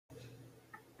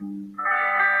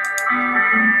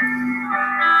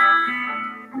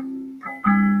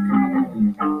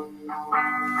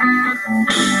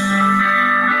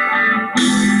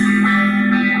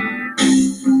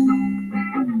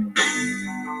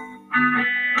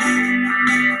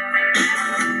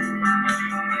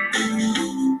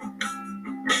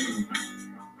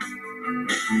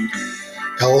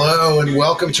Hello and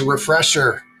welcome to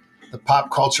Refresher, the pop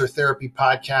culture therapy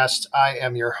podcast. I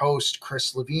am your host,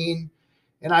 Chris Levine,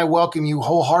 and I welcome you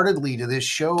wholeheartedly to this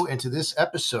show and to this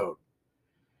episode.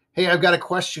 Hey, I've got a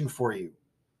question for you.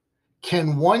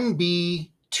 Can one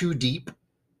be too deep?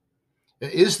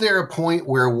 Is there a point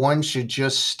where one should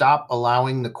just stop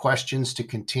allowing the questions to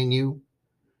continue?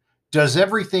 Does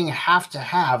everything have to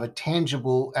have a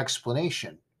tangible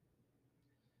explanation?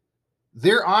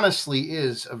 There honestly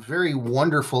is a very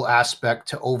wonderful aspect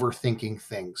to overthinking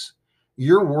things.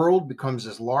 Your world becomes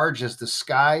as large as the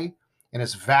sky and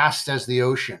as vast as the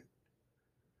ocean.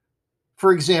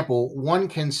 For example, one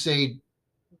can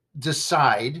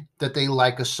decide that they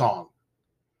like a song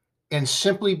and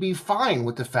simply be fine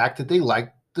with the fact that they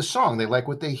like the song. They like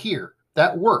what they hear.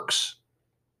 That works.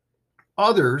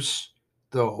 Others,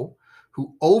 though,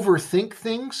 who overthink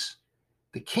things,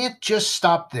 they can't just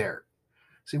stop there.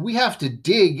 See, we have to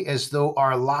dig as though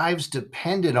our lives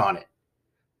depended on it.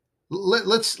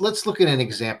 Let's look at an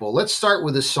example. Let's start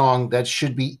with a song that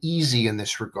should be easy in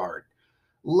this regard.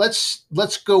 Let's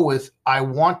go with "I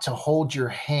Want to Hold Your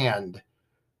Hand"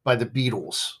 by the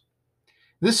Beatles.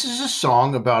 This is a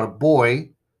song about a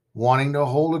boy wanting to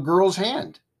hold a girl's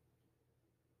hand.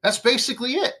 That's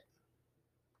basically it.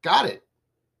 Got it.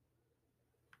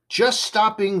 Just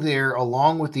stopping there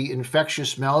along with the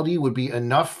infectious melody would be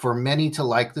enough for many to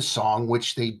like the song,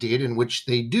 which they did and which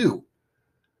they do.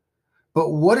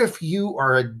 But what if you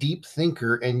are a deep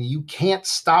thinker and you can't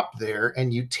stop there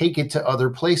and you take it to other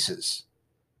places?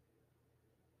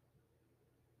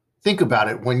 Think about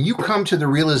it. When you come to the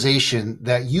realization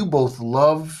that you both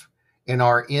love and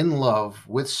are in love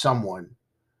with someone,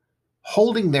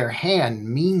 holding their hand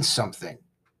means something.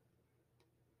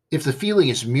 If the feeling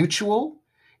is mutual,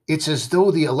 it's as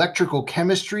though the electrical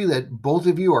chemistry that both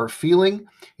of you are feeling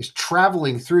is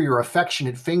traveling through your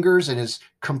affectionate fingers and is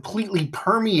completely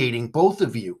permeating both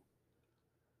of you.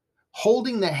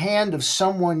 Holding the hand of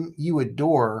someone you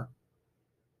adore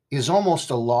is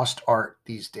almost a lost art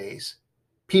these days.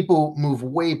 People move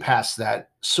way past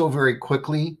that so very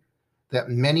quickly that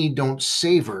many don't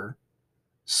savor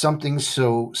something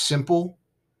so simple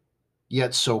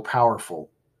yet so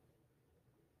powerful.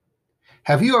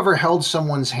 Have you ever held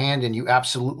someone's hand and you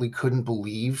absolutely couldn't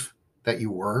believe that you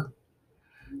were?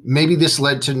 Maybe this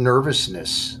led to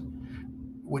nervousness,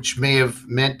 which may have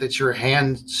meant that your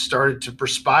hand started to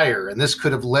perspire, and this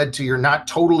could have led to your not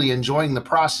totally enjoying the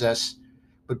process,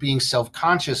 but being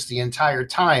self-conscious the entire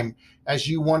time as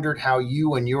you wondered how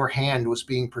you and your hand was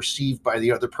being perceived by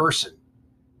the other person.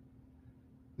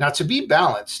 Now, to be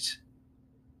balanced,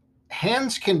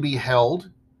 hands can be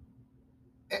held,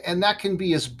 and that can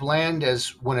be as bland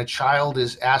as when a child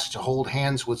is asked to hold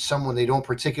hands with someone they don't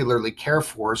particularly care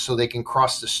for so they can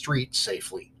cross the street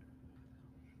safely.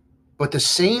 But the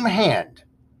same hand,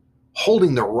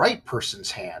 holding the right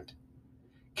person's hand,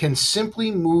 can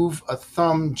simply move a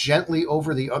thumb gently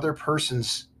over the other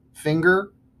person's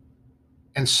finger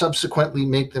and subsequently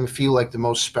make them feel like the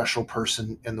most special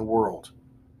person in the world.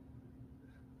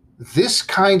 This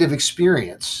kind of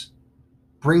experience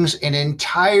brings an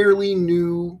entirely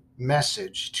new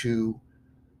message to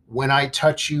 "When I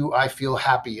touch you, I feel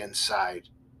happy inside.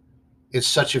 It's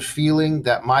such a feeling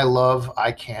that my love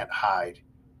I can't hide."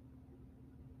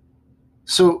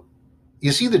 So,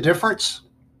 you see the difference?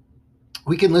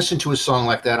 We can listen to a song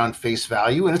like that on face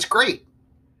value, and it's great.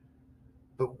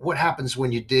 But what happens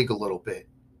when you dig a little bit?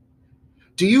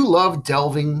 Do you love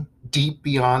delving deep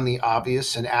beyond the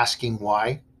obvious and asking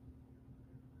why?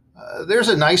 There's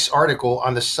a nice article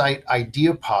on the site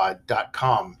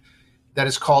ideapod.com that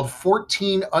is called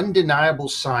 14 Undeniable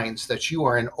Signs That You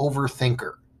Are an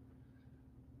Overthinker.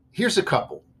 Here's a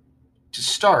couple. To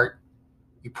start,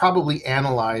 you probably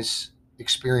analyze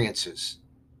experiences.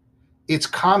 It's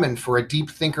common for a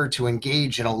deep thinker to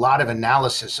engage in a lot of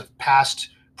analysis of past,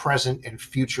 present, and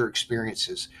future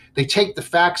experiences. They take the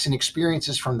facts and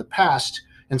experiences from the past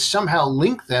and somehow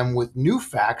link them with new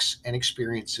facts and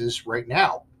experiences right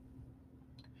now.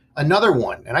 Another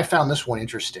one, and I found this one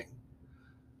interesting.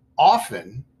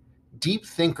 Often, deep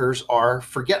thinkers are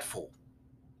forgetful.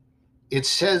 It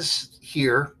says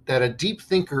here that a deep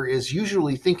thinker is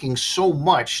usually thinking so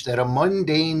much that a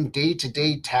mundane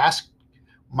day-to-day task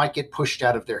might get pushed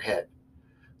out of their head.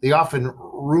 They often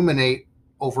ruminate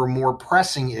over more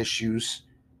pressing issues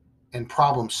and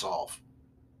problem solve.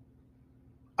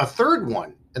 A third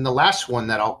one, and the last one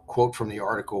that I'll quote from the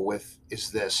article with,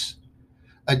 is this: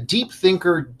 a deep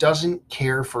thinker doesn't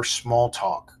care for small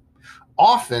talk.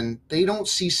 Often they don't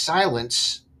see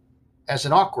silence as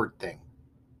an awkward thing.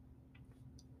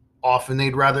 Often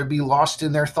they'd rather be lost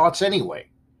in their thoughts anyway.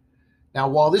 Now,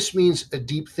 while this means a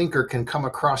deep thinker can come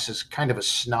across as kind of a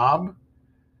snob,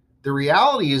 the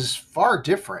reality is far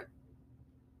different.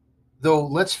 Though,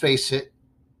 let's face it,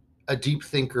 a deep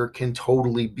thinker can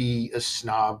totally be a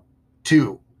snob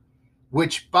too.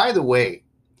 Which, by the way,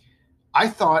 I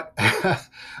thought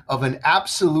of an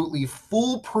absolutely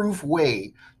foolproof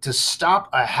way to stop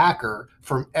a hacker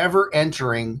from ever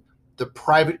entering the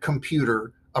private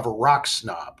computer of a rock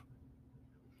snob.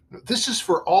 This is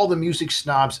for all the music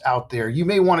snobs out there. You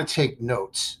may want to take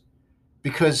notes,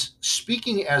 because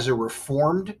speaking as a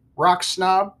reformed rock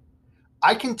snob,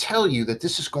 I can tell you that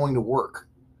this is going to work.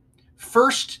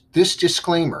 First, this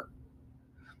disclaimer: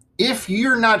 if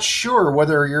you're not sure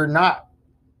whether or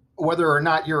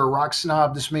not you're a rock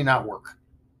snob, this may not work.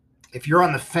 If you're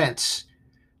on the fence,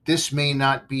 this may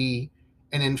not be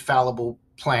an infallible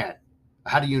plan.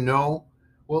 How do you know?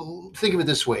 Well, think of it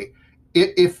this way.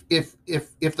 If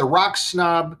the rock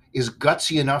snob is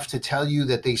gutsy enough to tell you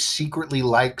that they secretly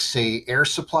like, say, Air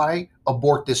Supply,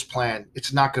 abort this plan.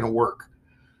 It's not going to work.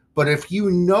 But if you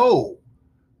know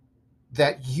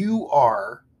that you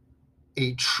are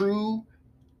a true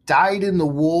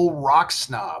dyed-in-the-wool rock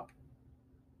snob,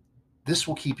 this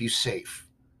will keep you safe.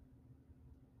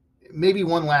 Maybe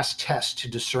one last test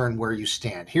to discern where you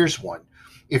stand. Here's one.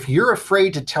 If you're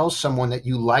afraid to tell someone that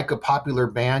you like a popular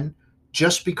band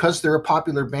just because they're a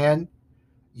popular band,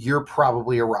 you're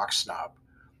probably a rock snob.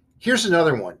 Here's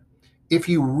another one. If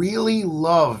you really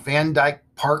love Van Dyke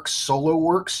Park's solo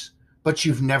works, but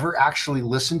you've never actually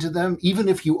listened to them, even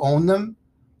if you own them,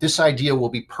 this idea will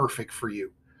be perfect for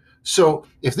you. So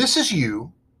if this is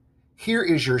you, here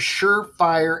is your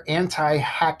surefire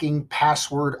anti-hacking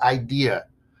password idea.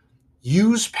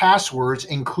 Use passwords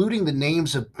including the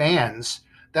names of bands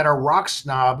that a rock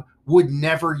snob would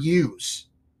never use.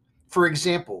 For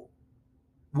example,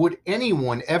 would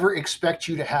anyone ever expect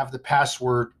you to have the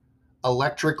password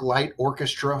Electric Light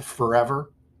Orchestra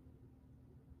forever?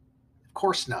 Of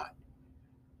course not.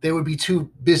 They would be too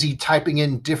busy typing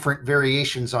in different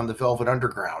variations on the Velvet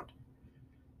Underground.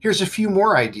 Here's a few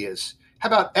more ideas. How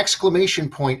about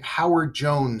 !Howard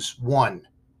Jones 1?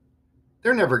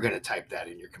 They're never going to type that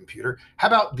in your computer. How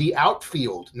about The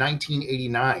Outfield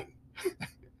 1989?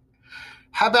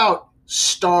 How about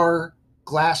Star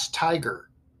Glass Tiger?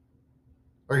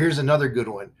 Or here's another good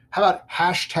one. How about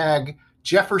hashtag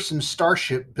Jefferson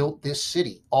Starship built this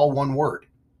city? All one word.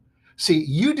 See,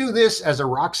 you do this as a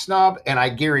rock snob, and I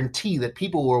guarantee that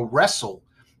people will wrestle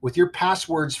with your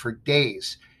passwords for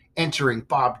days, entering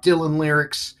Bob Dylan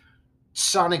lyrics,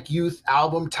 Sonic Youth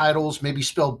album titles, maybe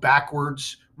spelled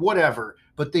backwards, whatever,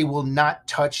 but they will not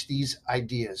touch these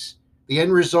ideas. The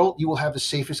end result, you will have the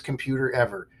safest computer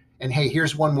ever. And hey,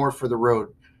 here's one more for the road.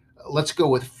 Let's go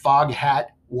with Foghat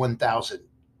 1000.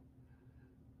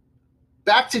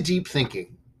 Back to deep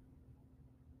thinking.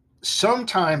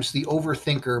 Sometimes the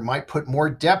overthinker might put more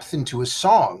depth into a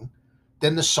song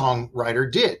than the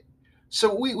songwriter did.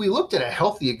 So we looked at a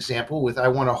healthy example with I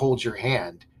Want to Hold Your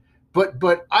Hand.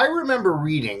 But I remember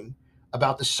reading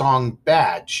about the song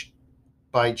Badge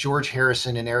by George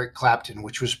Harrison and Eric Clapton,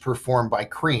 which was performed by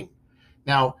Cream.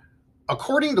 Now,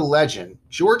 according to legend,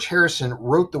 George Harrison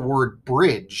wrote the word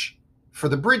bridge for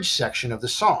the bridge section of the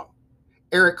song.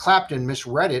 Eric Clapton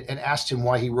misread it and asked him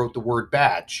why he wrote the word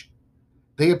badge.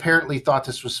 They apparently thought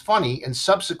this was funny and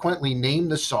subsequently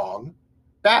named the song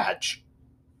Badge.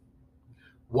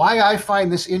 Why I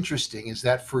find this interesting is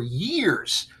that for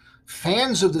years,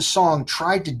 fans of the song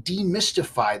tried to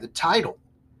demystify the title.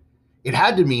 It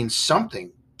had to mean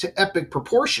something to epic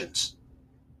proportions.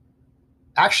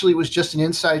 Actually, it was just an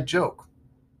inside joke.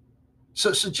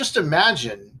 So just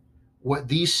imagine what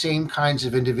these same kinds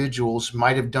of individuals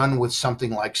might have done with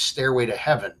something like Stairway to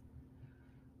Heaven.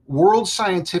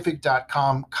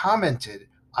 WorldScientific.com commented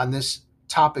on this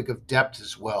topic of depth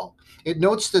as well. It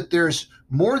notes that there's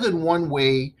more than one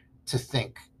way to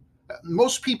think.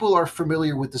 Most people are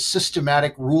familiar with the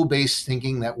systematic rule-based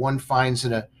thinking that one finds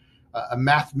in a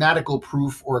mathematical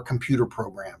proof or a computer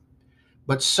program.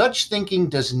 But such thinking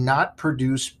does not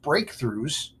produce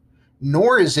breakthroughs,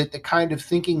 nor is it the kind of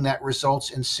thinking that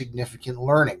results in significant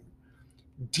learning.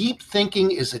 Deep thinking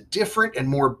is a different and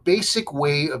more basic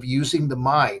way of using the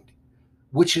mind,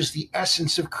 which is the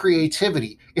essence of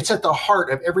creativity. It's at the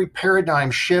heart of every paradigm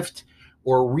shift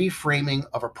or reframing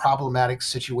of a problematic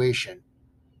situation.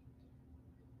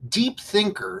 Deep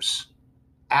thinkers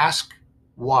Ask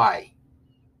why.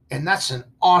 And that's an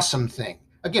awesome thing.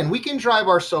 Again, we can drive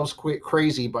ourselves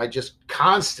crazy by just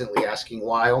constantly asking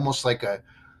why, almost like a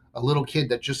little kid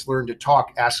that just learned to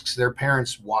talk asks their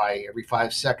parents why every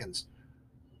 5 seconds.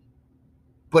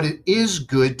 But it is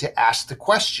good to ask the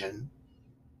question,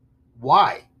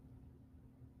 why?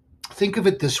 Think of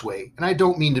it this way, and I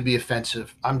don't mean to be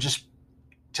offensive. I'm just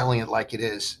telling it like it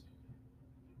is.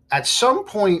 At some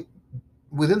point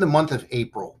within the month of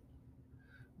April,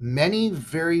 many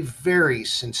very, very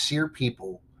sincere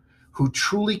people who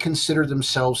truly consider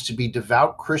themselves to be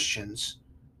devout Christians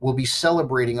will be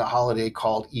celebrating a holiday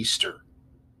called Easter.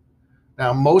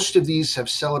 Now, most of these have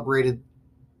celebrated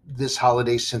this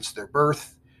holiday since their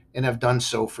birth and have done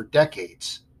so for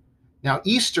decades. Now,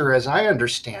 Easter, as I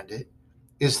understand it,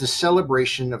 is the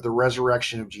celebration of the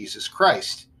resurrection of Jesus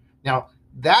Christ. Now,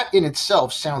 that in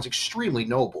itself sounds extremely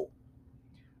noble.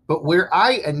 But where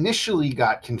I initially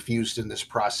got confused in this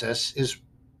process is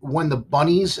when the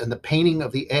bunnies and the painting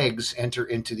of the eggs enter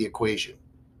into the equation.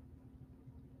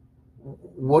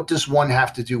 What does one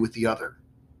have to do with the other?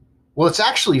 Well, it's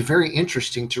actually very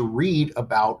interesting to read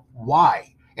about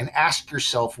why and ask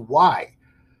yourself why.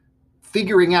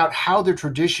 Figuring out how the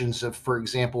traditions of, for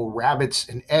example, rabbits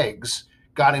and eggs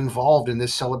got involved in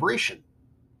this celebration.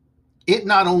 It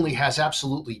not only has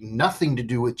absolutely nothing to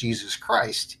do with Jesus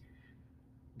Christ,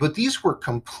 but these were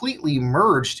completely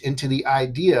merged into the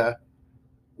idea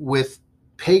with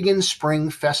pagan spring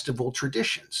festival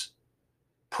traditions,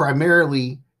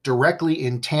 primarily directly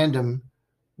in tandem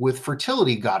with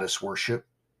fertility goddess worship,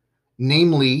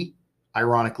 namely,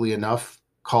 ironically enough,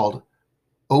 called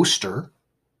Oster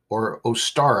or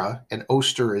Ostara, and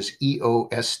Oster is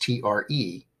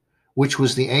Eostre, which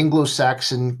was the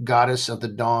Anglo-Saxon goddess of the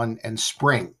dawn and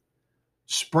spring.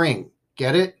 Spring,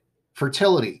 get it?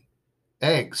 Fertility,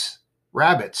 eggs,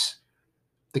 rabbits.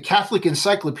 The Catholic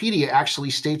Encyclopedia actually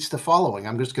states the following.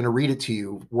 I'm just going to read it to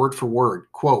you word for word.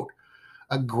 Quote,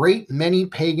 a great many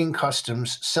pagan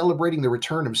customs celebrating the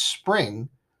return of spring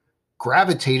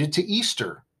gravitated to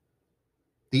Easter.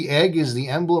 The egg is the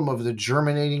emblem of the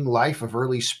germinating life of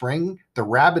early spring. The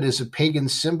rabbit is a pagan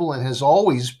symbol and has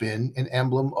always been an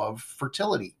emblem of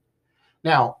fertility.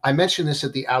 Now, I mentioned this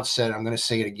at the outset. I'm going to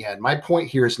say it again. My point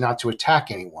here is not to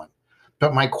attack anyone,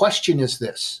 but my question is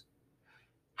this.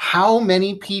 How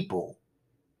many people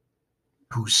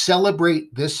who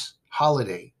celebrate this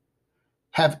holiday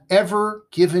have ever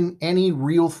given any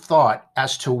real thought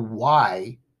as to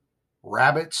why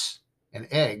rabbits and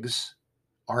eggs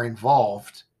are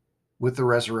involved with the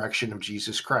resurrection of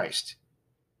Jesus Christ?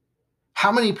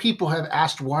 How many people have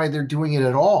asked why they're doing it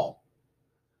at all?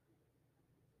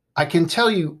 I can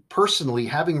tell you personally,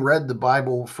 having read the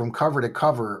Bible from cover to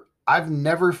cover, I've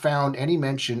never found any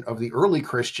mention of the early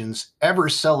Christians ever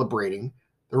celebrating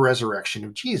the resurrection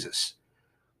of Jesus.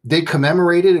 They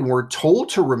commemorated and were told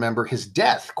to remember his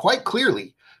death quite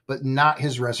clearly, but not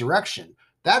his resurrection.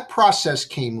 That process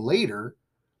came later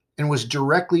and was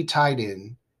directly tied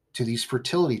in to these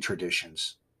fertility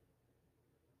traditions.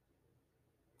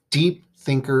 Deep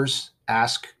thinkers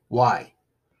ask why.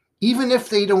 Even if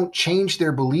they don't change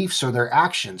their beliefs or their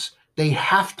actions, they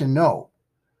have to know.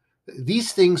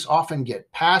 These things often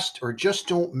get passed or just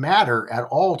don't matter at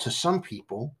all to some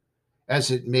people,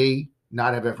 as it may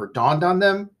not have ever dawned on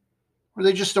them, or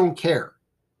they just don't care.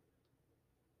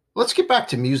 Let's get back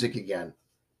to music again.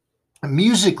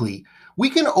 Musically, we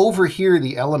can overhear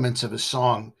the elements of a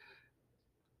song,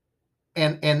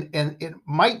 and it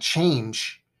might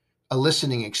change a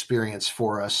listening experience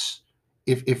for us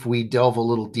if we delve a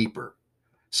little deeper.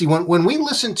 See, when we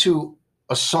listen to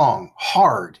a song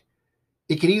hard,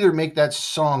 it can either make that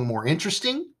song more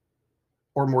interesting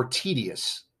or more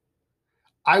tedious.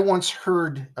 I once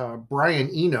heard Brian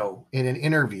Eno in an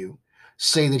interview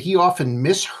say that he often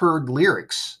misheard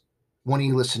lyrics when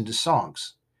he listened to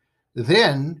songs.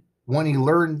 Then, when he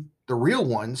learned the real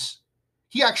ones,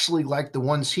 he actually liked the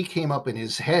ones he came up in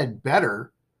his head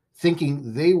better,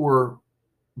 thinking they were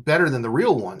better than the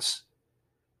real ones.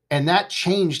 And that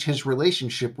changed his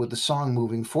relationship with the song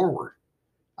moving forward.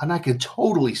 And I could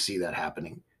totally see that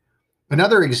happening.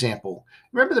 Another example,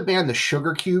 remember the band The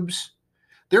Sugar Cubes?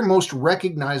 Their most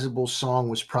recognizable song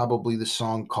was probably the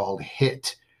song called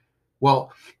Hit.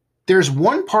 Well, there's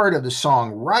one part of the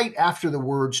song right after the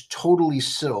words totally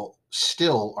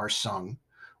still are sung,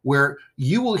 where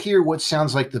you will hear what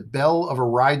sounds like the bell of a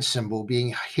ride cymbal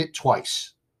being hit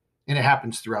twice. And it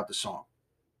happens throughout the song.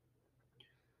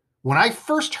 When I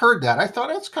first heard that, I thought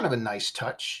that's kind of a nice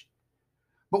touch.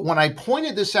 But when I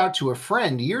pointed this out to a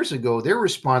friend years ago, their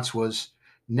response was,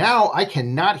 now I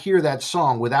cannot hear that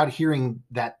song without hearing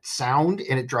that sound,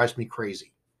 and it drives me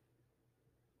crazy.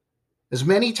 As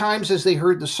many times as they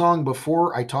heard the song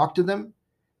before I talked to them,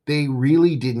 they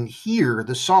really didn't hear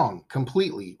the song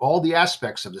completely, all the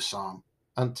aspects of the song,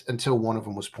 until one of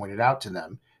them was pointed out to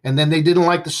them. And then they didn't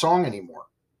like the song anymore.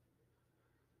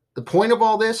 The point of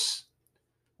all this,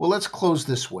 well, let's close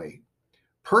this way.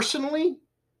 Personally,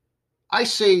 I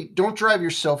say don't drive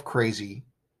yourself crazy,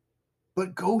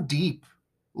 but go deep,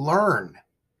 learn,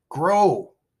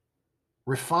 grow,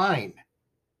 refine.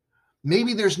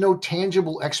 Maybe there's no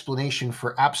tangible explanation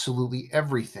for absolutely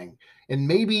everything. And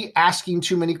maybe asking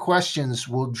too many questions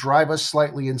will drive us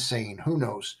slightly insane. Who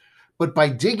knows? But by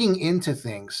digging into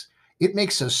things, it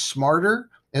makes us smarter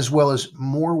as well as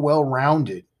more well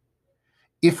rounded.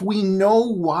 If we know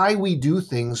why we do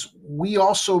things, we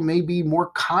also may be more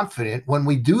confident when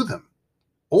we do them.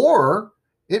 Or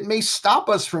it may stop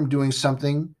us from doing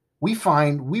something we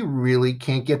find we really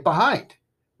can't get behind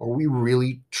or we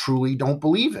really truly don't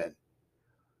believe in.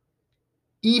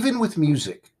 Even with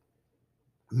music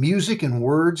and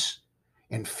words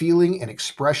and feeling and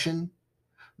expression,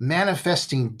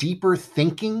 manifesting deeper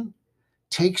thinking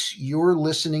takes your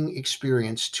listening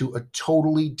experience to a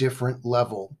totally different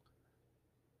level.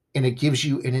 And it gives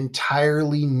you an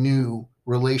entirely new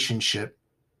relationship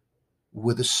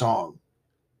with a song.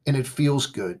 And it feels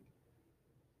good,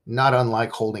 not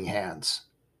unlike holding hands.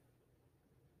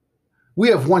 We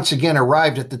have once again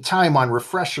arrived at the time on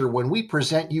Refresher when we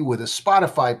present you with a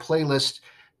Spotify playlist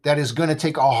that is going to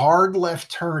take a hard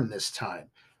left turn this time.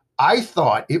 I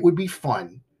thought it would be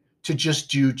fun to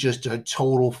do a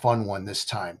total fun one this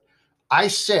time. I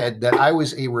said that I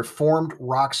was a reformed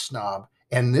rock snob,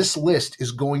 and this list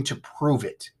is going to prove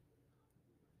it.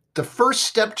 The first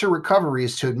step to recovery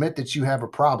is to admit that you have a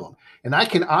problem. And I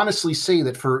can honestly say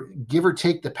that for give or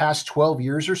take the past 12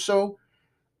 years or so,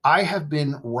 I have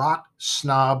been rock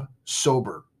snob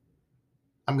sober.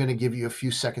 I'm going to give you a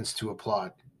few seconds to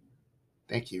applaud.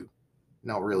 Thank you.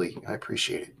 No, really, I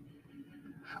appreciate it.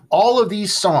 All of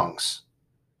these songs,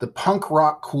 the punk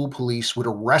rock cool police would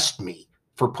arrest me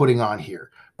for putting on here,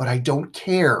 but I don't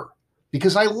care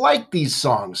because I like these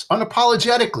songs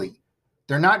unapologetically.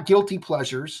 They're not guilty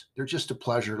pleasures. They're just a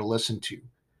pleasure to listen to.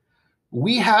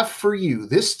 We have for you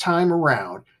this time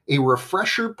around a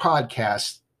Refresher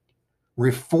podcast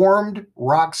Reformed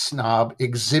Rock Snob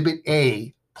Exhibit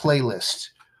A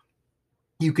playlist.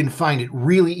 You can find it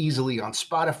really easily on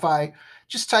Spotify.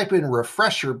 Just type in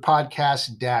Refresher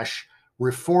Podcast -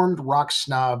 Reformed Rock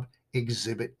Snob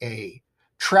Exhibit A.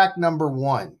 Track number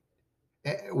 1.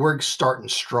 We're starting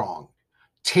strong.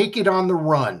 Take It on the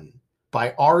Run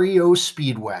by REO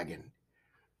Speedwagon.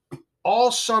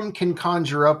 All some can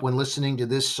conjure up when listening to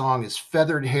this song is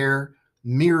feathered hair,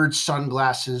 mirrored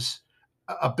sunglasses,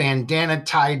 a bandana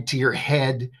tied to your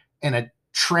head, and a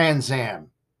Trans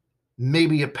Am,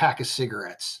 maybe a pack of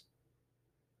cigarettes.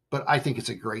 But I think it's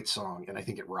a great song, and I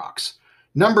think it rocks.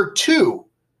 Number 2,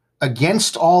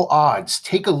 Against All Odds,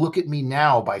 Take a Look at Me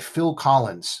Now by Phil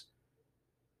Collins.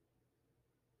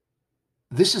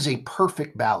 This is a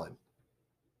perfect ballad.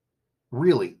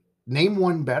 Really, name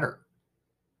one better.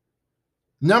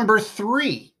 Number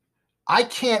 3, I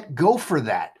Can't Go For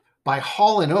That by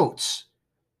Hall & Oates,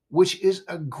 which is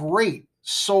a great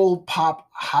soul pop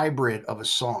hybrid of a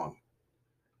song.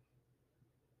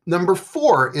 Number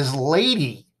 4 is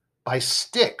Lady by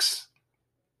Styx.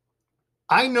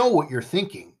 I know what you're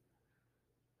thinking.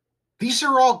 These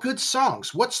are all good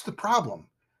songs. What's the problem?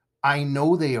 I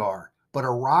know they are, but a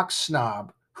rock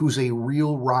snob who's a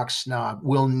real rock snob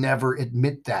will never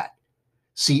admit that.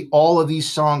 See, all of these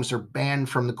songs are banned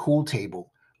from the cool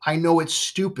table. I know it's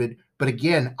stupid, but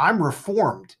again, I'm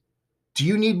reformed. Do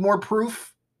you need more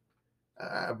proof?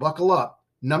 Buckle up.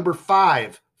 Number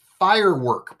 5,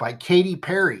 Firework by Katy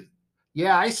Perry.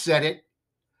 Yeah, I said it.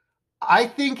 I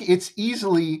think it's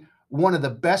easily one of the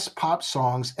best pop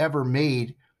songs ever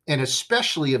made, and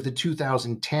especially of the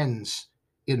 2010s,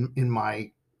 in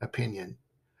my opinion.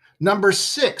 Number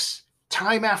 6,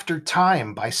 Time After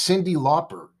Time by Cyndi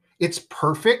Lauper. It's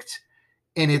perfect,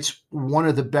 and it's one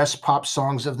of the best pop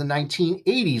songs of the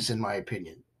 1980s, in my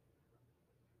opinion.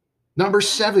 Number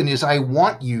 7 is I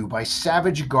Want You by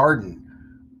Savage Garden.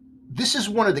 This is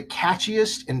one of the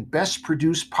catchiest and best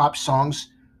produced pop songs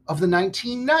of the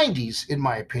 1990s, in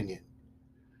my opinion.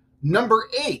 Number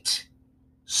 8,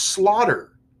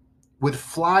 Slaughter with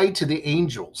Fly to the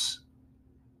Angels.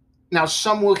 Now,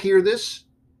 some will hear this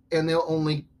and they'll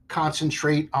only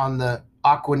concentrate on the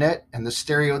Aquanet and the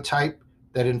stereotype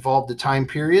that involved the time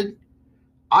period.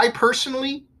 I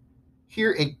personally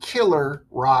hear a killer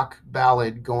rock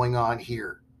ballad going on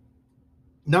here.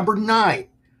 Number 9,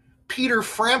 Peter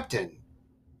Frampton.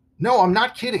 No, I'm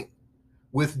not kidding.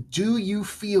 With Do You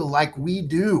Feel Like We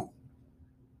Do?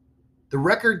 The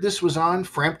record this was on,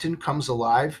 Frampton Comes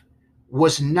Alive,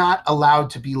 was not allowed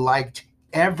to be liked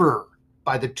ever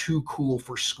by the Too Cool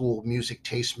for School music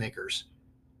tastemakers.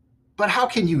 But how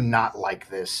can you not like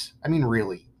this? I mean,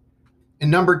 really.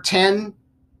 And number 10,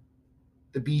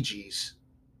 the Bee Gees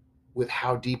with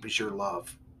How Deep Is Your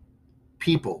Love.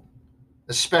 People,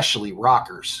 especially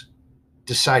rockers,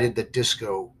 decided that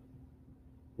disco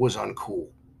was uncool.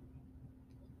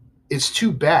 It's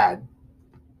too bad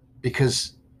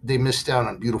because they missed out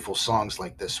on beautiful songs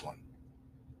like this one.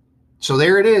 So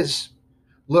there it is.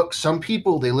 Look, some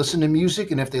people, they listen to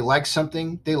music, and if they like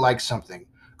something, they like something.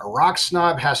 A rock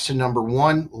snob has to, number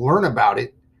one, learn about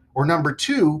it, or number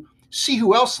two, see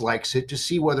who else likes it to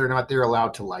see whether or not they're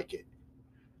allowed to like it.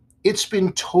 It's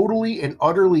been totally and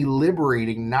utterly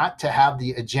liberating not to have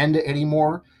the agenda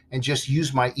anymore and just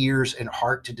use my ears and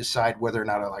heart to decide whether or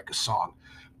not I like a song.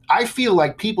 I feel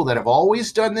like people that have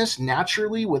always done this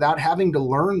naturally without having to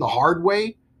learn the hard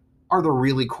way are the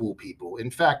really cool people. In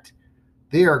fact,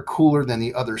 they are cooler than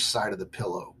the other side of the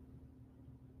pillow.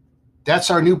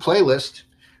 That's our new playlist.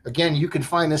 Again, you can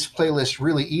find this playlist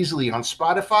really easily on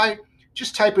Spotify.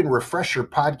 Just type in Refresher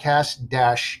Podcast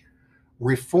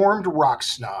Reformed Rock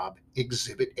Snob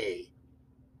Exhibit A.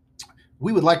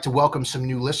 We would like to welcome some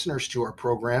new listeners to our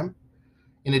program.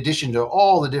 In addition to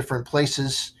all the different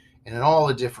places and in all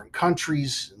the different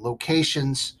countries and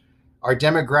locations, our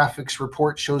demographics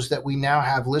report shows that we now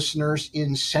have listeners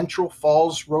in Central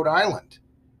Falls, Rhode Island.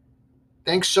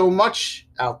 Thanks so much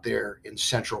out there in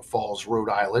Central Falls, Rhode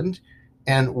Island,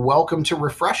 and welcome to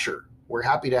Refresher. We're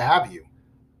happy to have you.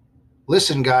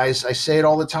 Listen, guys, I say it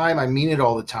all the time. I mean it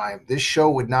all the time. This show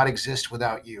would not exist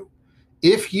without you.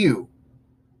 If you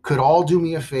could all do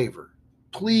me a favor,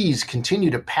 please continue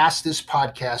to pass this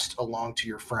podcast along to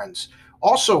your friends.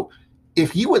 Also,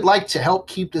 if you would like to help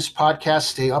keep this podcast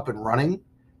stay up and running,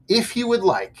 if you would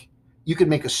like, you can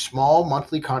make a small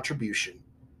monthly contribution.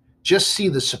 Just see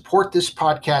the support this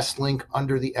podcast link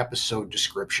under the episode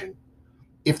description.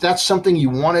 If that's something you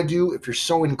want to do, if you're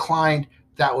so inclined,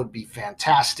 that would be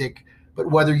fantastic.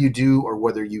 But whether you do or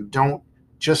whether you don't,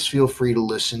 just feel free to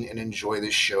listen and enjoy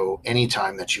this show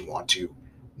anytime that you want to.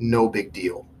 No big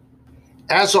deal.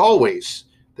 As always,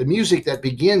 the music that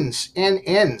begins and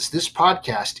ends this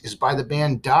podcast is by the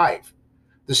band Dive.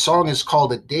 The song is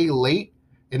called A Day Late,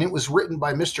 and it was written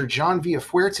by Mr. John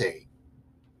Villafuerte.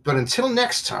 But until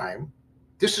next time,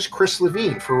 this is Chris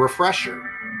Levine for Refresher,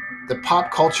 the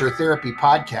Pop Culture Therapy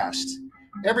Podcast.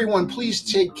 Everyone, please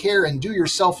take care and do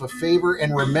yourself a favor,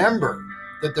 and remember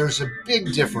that there's a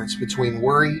big difference between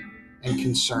worry and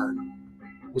concern.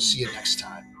 We'll see you next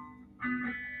time.